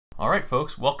Alright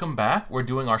folks, welcome back. We're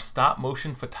doing our stop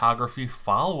motion photography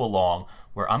follow along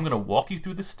where I'm going to walk you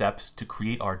through the steps to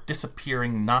create our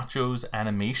disappearing nachos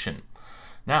animation.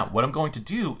 Now what I'm going to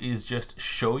do is just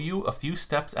show you a few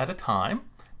steps at a time,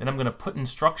 then I'm going to put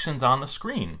instructions on the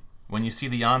screen. When you see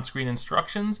the on-screen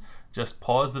instructions, just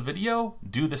pause the video,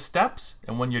 do the steps,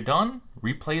 and when you're done,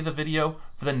 replay the video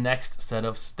for the next set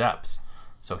of steps.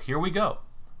 So here we go.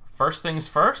 First things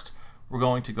first, we're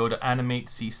going to go to Animate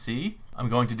CC. I'm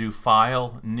going to do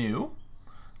File, New.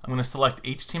 I'm going to select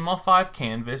HTML5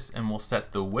 canvas and we'll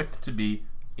set the width to be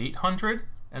 800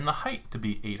 and the height to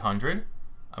be 800.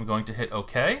 I'm going to hit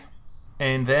OK.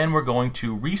 And then we're going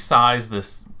to resize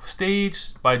this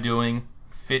stage by doing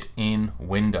Fit in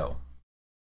Window.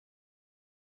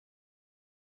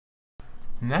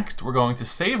 Next, we're going to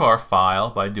save our file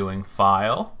by doing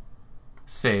File,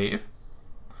 Save.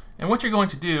 And what you're going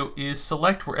to do is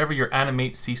select wherever your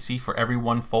Animate CC for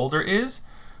Everyone folder is,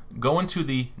 go into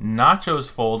the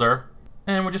Nachos folder,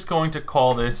 and we're just going to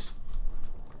call this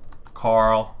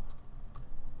Carl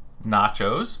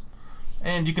Nachos.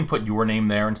 And you can put your name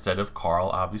there instead of Carl,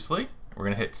 obviously. We're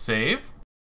going to hit Save.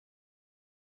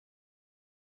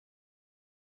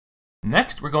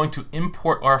 Next, we're going to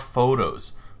import our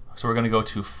photos. So we're going to go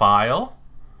to File,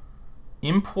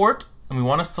 Import, and we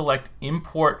want to select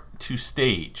Import to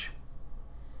Stage.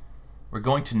 We're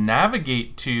going to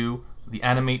navigate to the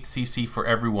Animate CC for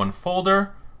Everyone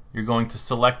folder. You're going to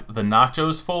select the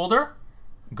Nachos folder,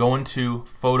 go into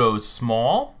Photos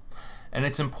Small, and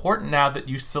it's important now that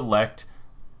you select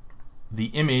the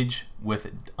image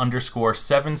with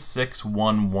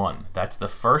 _7611. That's the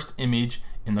first image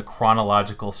in the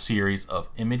chronological series of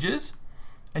images,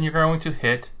 and you're going to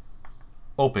hit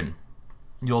Open.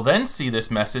 You'll then see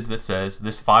this message that says,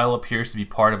 this file appears to be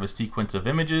part of a sequence of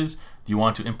images. Do you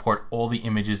want to import all the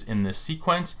images in this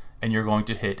sequence? And you're going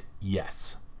to hit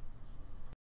Yes.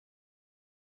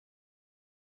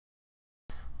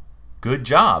 Good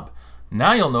job.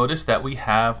 Now you'll notice that we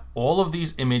have all of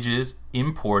these images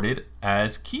imported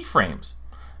as keyframes.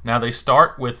 Now they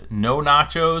start with no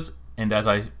nachos, and as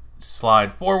I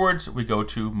slide forwards, we go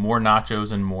to more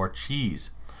nachos and more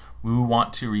cheese. We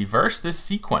want to reverse this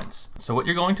sequence. So what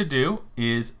you're going to do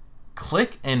is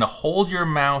click and hold your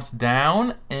mouse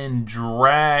down and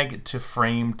drag to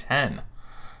frame 10.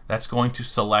 That's going to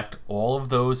select all of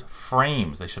those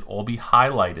frames. They should all be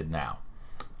highlighted now.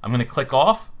 I'm going to click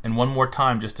off, and one more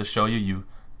time just to show you, you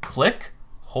click,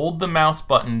 hold the mouse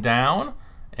button down,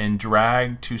 and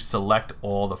drag to select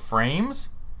all the frames.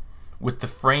 With the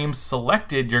frames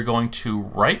selected, you're going to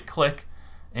right click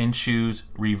and choose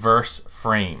Reverse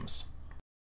Frames.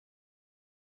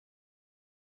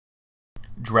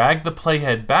 Drag the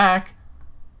playhead back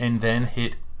and then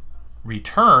hit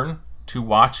Return to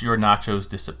watch your nachos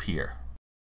disappear.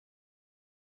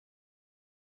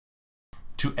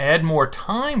 To add more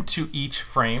time to each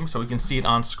frame, so we can see it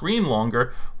on screen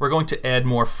longer, we're going to add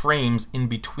more frames in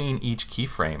between each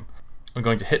keyframe. I'm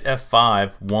going to hit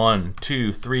F5 1,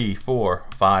 2, 3, 4,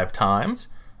 5 times.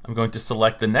 I'm going to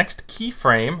select the next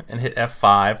keyframe and hit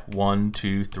F5 1,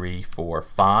 2, 3, 4,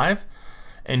 5,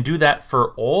 and do that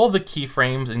for all the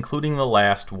keyframes, including the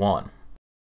last one.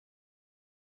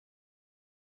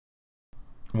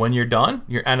 When you're done,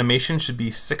 your animation should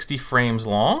be 60 frames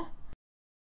long.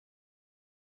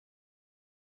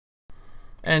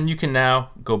 And you can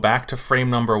now go back to frame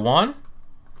number 1,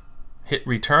 hit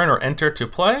return or enter to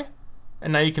play,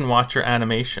 and now you can watch your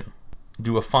animation.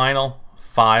 Do a final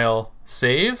File,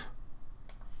 Save,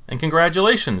 and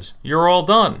congratulations, you're all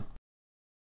done.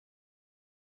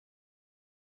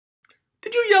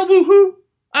 Did you yell woohoo?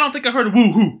 I don't think I heard a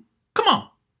woohoo. Come on,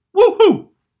 woohoo!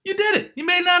 You did it. You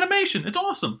made an animation. It's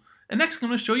awesome. And next I'm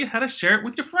going to show you how to share it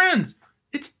with your friends.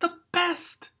 It's the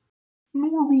best.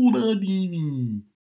 Normal Dadini.